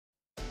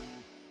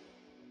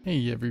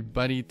Hey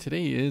everybody,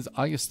 today is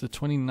August the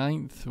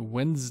 29th,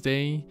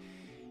 Wednesday.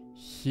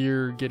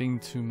 Here getting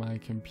to my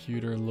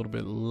computer a little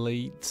bit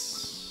late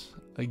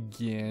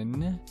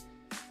again.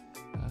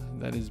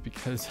 That is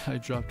because I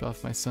dropped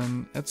off my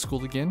son at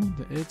school again.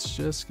 It's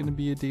just going to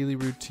be a daily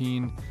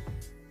routine,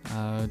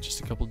 just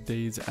a couple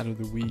days out of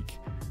the week.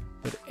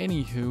 But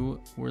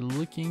anywho, we're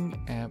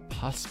looking at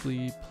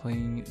possibly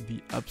playing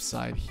the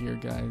upside here,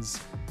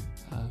 guys.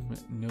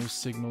 No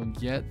signal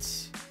yet.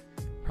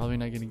 Probably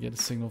not going to get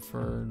a signal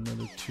for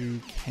another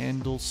 2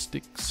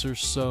 candlesticks or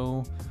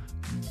so.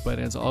 But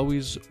as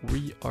always,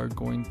 we are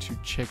going to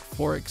check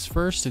Forex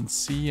first and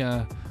see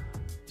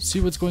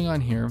what's going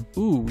on here.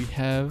 Ooh, we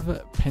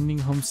have pending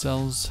home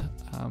sales,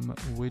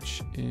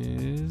 which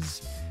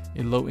is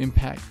a low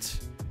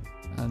impact.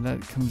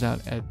 That comes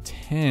out at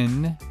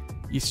 10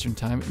 Eastern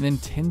time, and then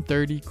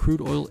 10:30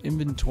 crude oil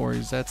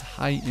inventories. That's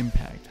high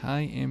impact.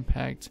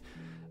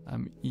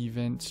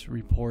 Event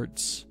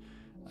reports.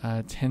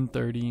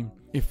 10:30.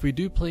 If we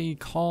do play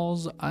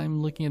calls,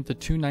 I'm looking at the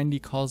 290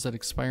 calls that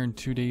expire in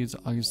 2 days,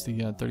 August the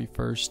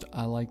 31st.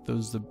 I like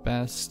those the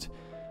best.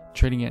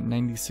 Trading at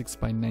 96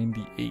 by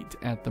 98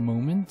 at the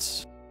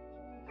moment.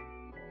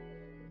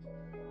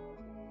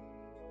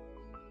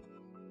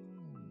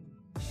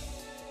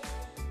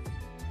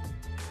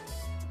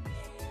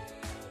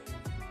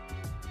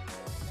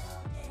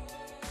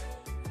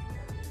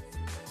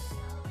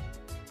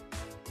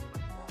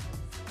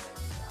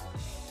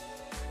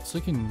 It's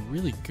looking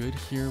really good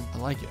here. I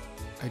like it.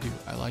 I do.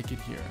 I like it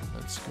here.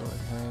 Let's go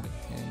ahead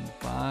and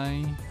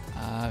buy.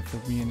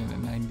 Fill me in at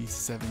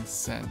 97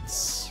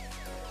 cents.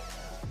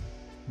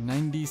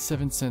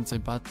 97 cents. I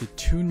bought the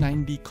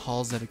 290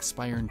 calls that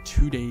expire in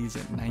 2 days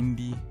at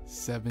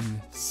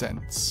 97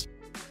 cents.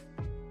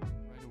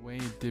 Right away,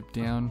 it dipped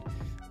down.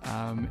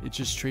 It's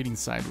just trading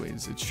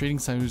sideways. It's trading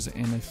sideways,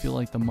 and I feel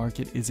like the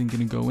market isn't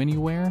going to go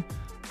anywhere.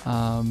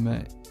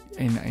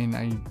 And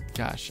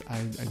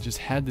I just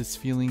had this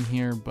feeling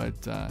here,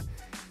 but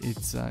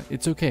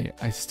it's okay.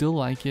 I still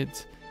like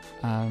it.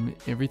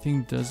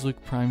 Everything does look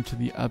primed to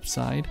the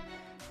upside,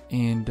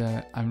 and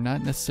I'm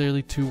not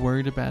necessarily too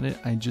worried about it.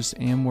 I just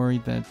am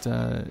worried that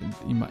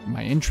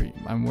my entry.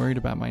 I'm worried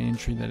about my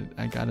entry that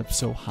I got up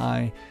so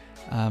high.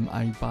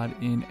 I bought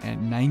in at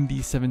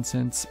 97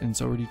 cents, and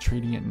it's already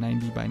trading at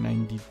 90 by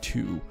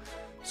 92.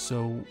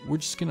 So we're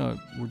just gonna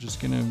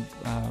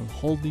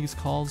hold these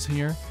calls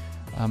here.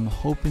 I'm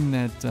hoping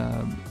that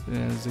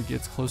as it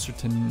gets closer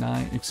to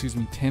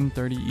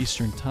 10:30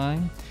 Eastern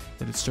time,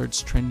 that it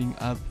starts trending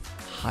up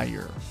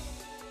higher.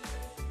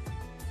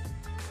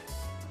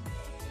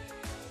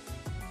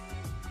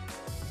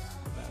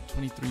 About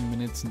 23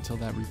 minutes until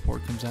that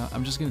report comes out.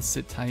 I'm just gonna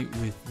sit tight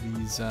with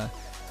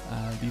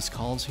these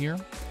calls here.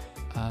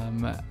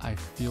 I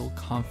feel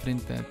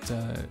confident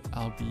that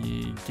I'll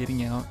be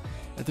getting out.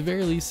 At the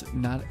very least,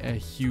 not a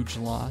huge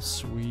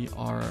loss. We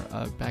are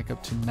back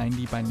up to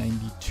 90 by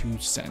 92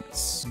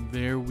 cents.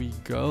 There we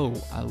go.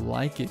 I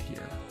like it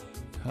here.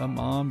 Come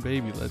on,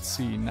 baby. Let's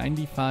see.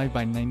 95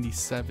 by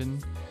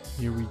 97.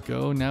 Here we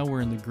go. Now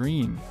we're in the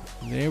green.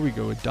 There we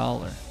go.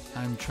 $1.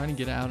 I'm trying to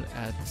get out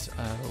at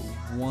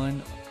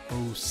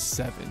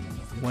 107.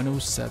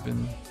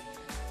 107.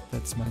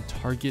 That's my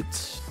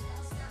target.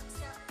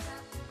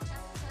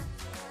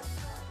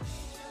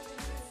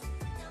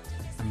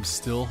 I'm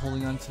still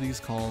holding on to these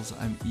calls.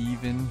 I'm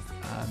even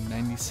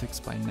 96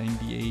 by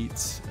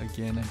 98.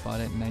 Again, I bought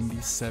at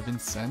 97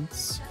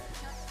 cents,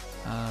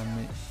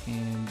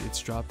 and it's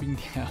dropping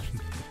down.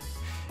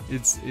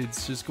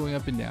 it's just going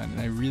up and down, and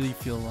I really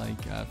feel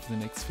like for the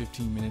next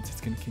 15 minutes it's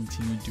going to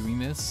continue doing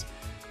this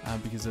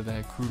because of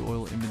that crude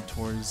oil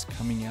inventories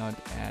coming out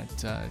at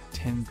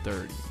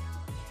 10:30.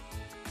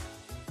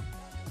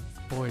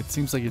 Boy, it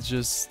seems like it's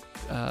just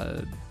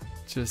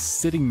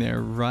sitting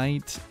there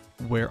right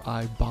where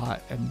I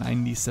bought at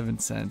 97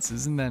 cents.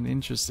 Isn't that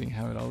interesting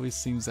how it always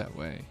seems that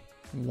way?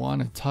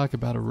 Want to talk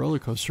about a roller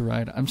coaster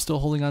ride? I'm still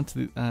holding on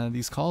to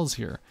these calls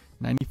here.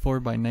 94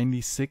 by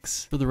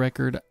 96. For the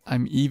record,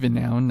 I'm even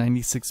now,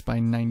 96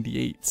 by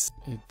 98.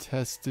 It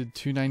tested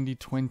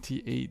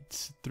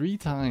 290.28 3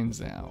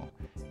 times now.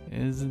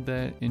 Isn't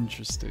that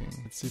interesting?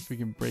 Let's see if we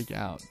can break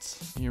out.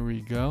 Here we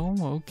go.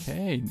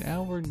 Okay,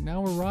 now we're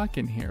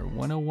rocking here.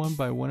 101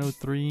 by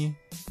 103.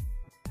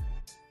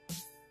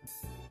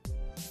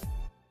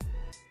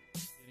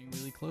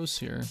 Close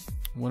here.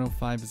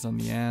 105 is on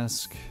the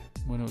ask.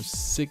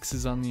 106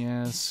 is on the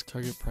ask.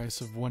 Target price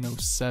of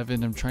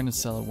 107. I'm trying to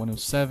sell at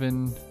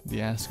 107.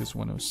 The ask is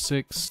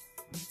 106.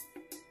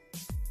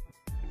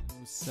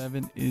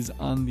 107 is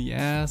on the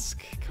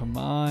ask. Come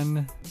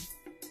on.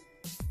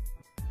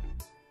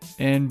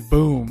 And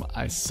boom,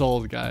 I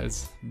sold,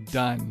 guys.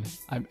 Done.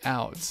 I'm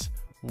out.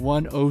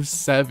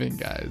 107,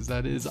 guys.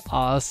 That is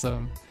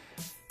awesome.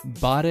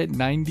 Bought at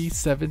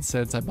 97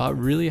 cents. I bought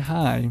really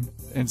high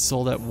and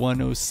sold at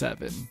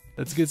 107.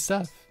 That's good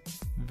stuff.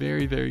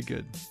 Very, very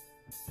good.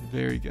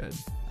 Very good.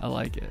 I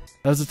like it.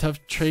 That was a tough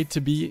trade to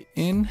be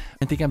in.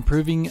 I think I'm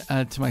proving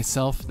to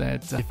myself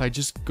that if I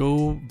just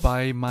go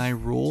by my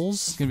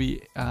rules, it's going to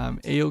be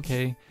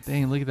a-okay.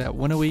 Dang, look at that.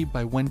 108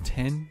 by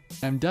 110.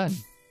 I'm done.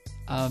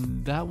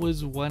 That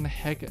was one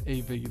heck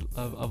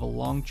of a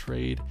long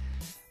trade.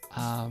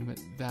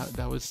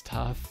 That was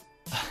tough.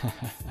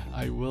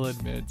 I will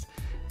admit.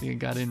 I think I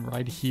got in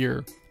right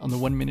here. On the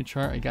 1 minute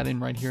chart, I got in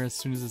right here as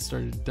soon as it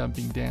started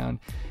dumping down.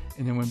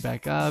 And then went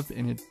back up,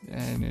 and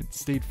it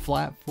stayed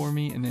flat for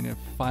me, and then it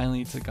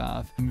finally took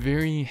off. I'm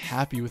very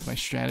happy with my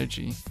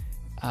strategy.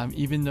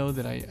 Even though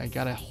that I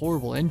got a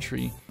horrible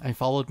entry, I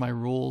followed my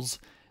rules.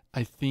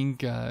 I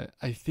think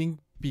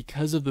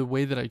because of the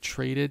way that I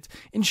trade it,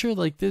 and sure,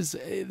 like this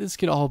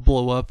could all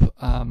blow up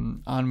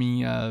on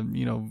me,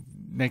 you know,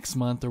 next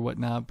month or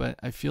whatnot. But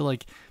I feel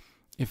like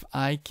if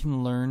I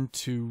can learn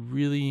to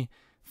really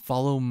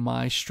follow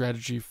my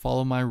strategy,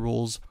 follow my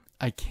rules,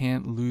 I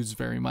can't lose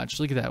very much.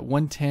 Look at that,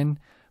 110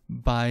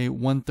 by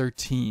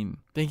 113.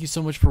 Thank you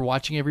so much for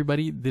watching,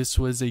 everybody. This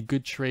was a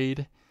good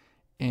trade,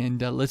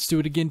 and let's do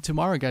it again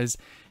tomorrow, guys.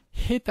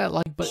 Hit that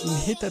like button,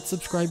 hit that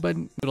subscribe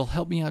button. It'll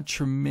help me out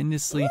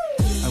tremendously.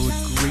 I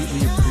would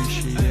greatly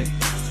appreciate it.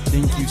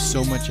 Thank you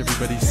so much,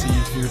 everybody. See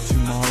you here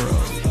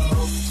tomorrow.